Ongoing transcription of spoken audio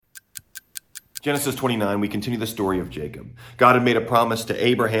Genesis 29, we continue the story of Jacob. God had made a promise to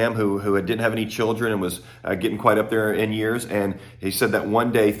Abraham, who didn't have any children and was getting quite up there in years. And he said that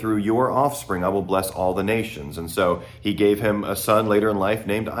one day through your offspring, I will bless all the nations. And so he gave him a son later in life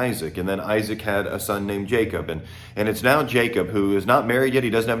named Isaac. And then Isaac had a son named Jacob. And it's now Jacob, who is not married yet. He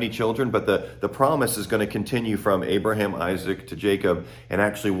doesn't have any children, but the promise is going to continue from Abraham, Isaac to Jacob, and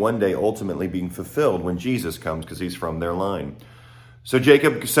actually one day ultimately being fulfilled when Jesus comes, because he's from their line. So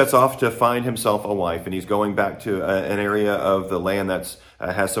Jacob sets off to find himself a wife, and he's going back to an area of the land that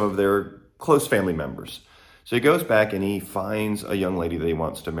has some of their close family members. So he goes back and he finds a young lady that he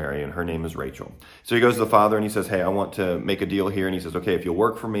wants to marry, and her name is Rachel. So he goes to the father and he says, hey, I want to make a deal here. And he says, okay, if you'll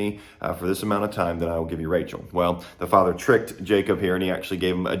work for me for this amount of time, then I will give you Rachel. Well, the father tricked Jacob here, and he actually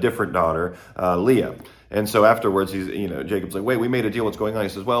gave him a different daughter, Leah. And so afterwards, Jacob's like, wait, we made a deal. What's going on? He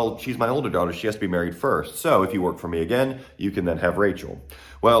says, well, she's my older daughter. She has to be married first. So if you work for me again, you can then have Rachel.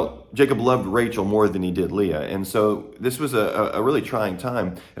 Well, Jacob loved Rachel more than he did Leah. And so this was a really trying time,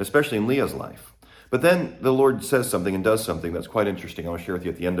 and especially in Leah's life. But then the Lord says something and does something that's quite interesting. I want to share with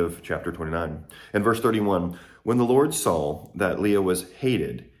you at the end of chapter 29. In verse 31, when the Lord saw that Leah was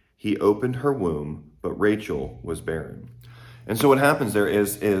hated, he opened her womb, but Rachel was barren. And so what happens there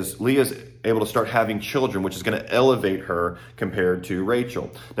is Leah's able to start having children, which is going to elevate her compared to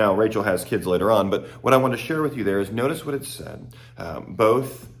Rachel. Now, Rachel has kids later on, but what I want to share with you there is notice what it said.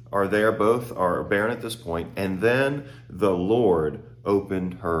 Both are there, both are barren at this point, and then the Lord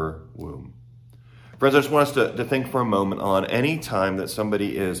opened her womb. Friends, I just want us to think for a moment on any time that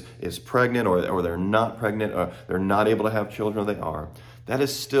somebody is pregnant or they're not pregnant or they're not able to have children, or they are. That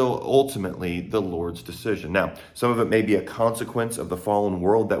is still ultimately the Lord's decision. Now, some of it may be a consequence of the fallen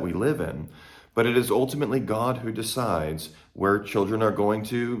world that we live in, but it is ultimately God who decides where children are going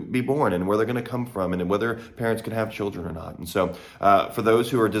to be born and where they're going to come from and whether parents can have children or not. And so for those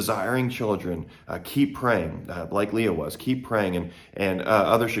who are desiring children, keep praying like Leah was. Keep praying, and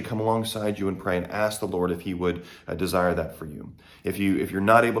others should come alongside you and pray and ask the Lord if he would desire that for you. If you're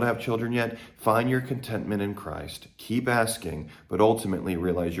not able to have children yet, find your contentment in Christ. Keep asking, but ultimately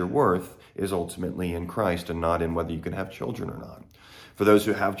realize your worth is ultimately in Christ and not in whether you can have children or not. For those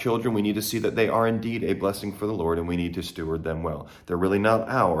who have children, we need to see that they are indeed a blessing for the Lord, and we need to steward them well. They're really not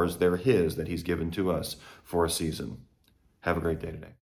ours, they're his that he's given to us for a season. Have a great day today.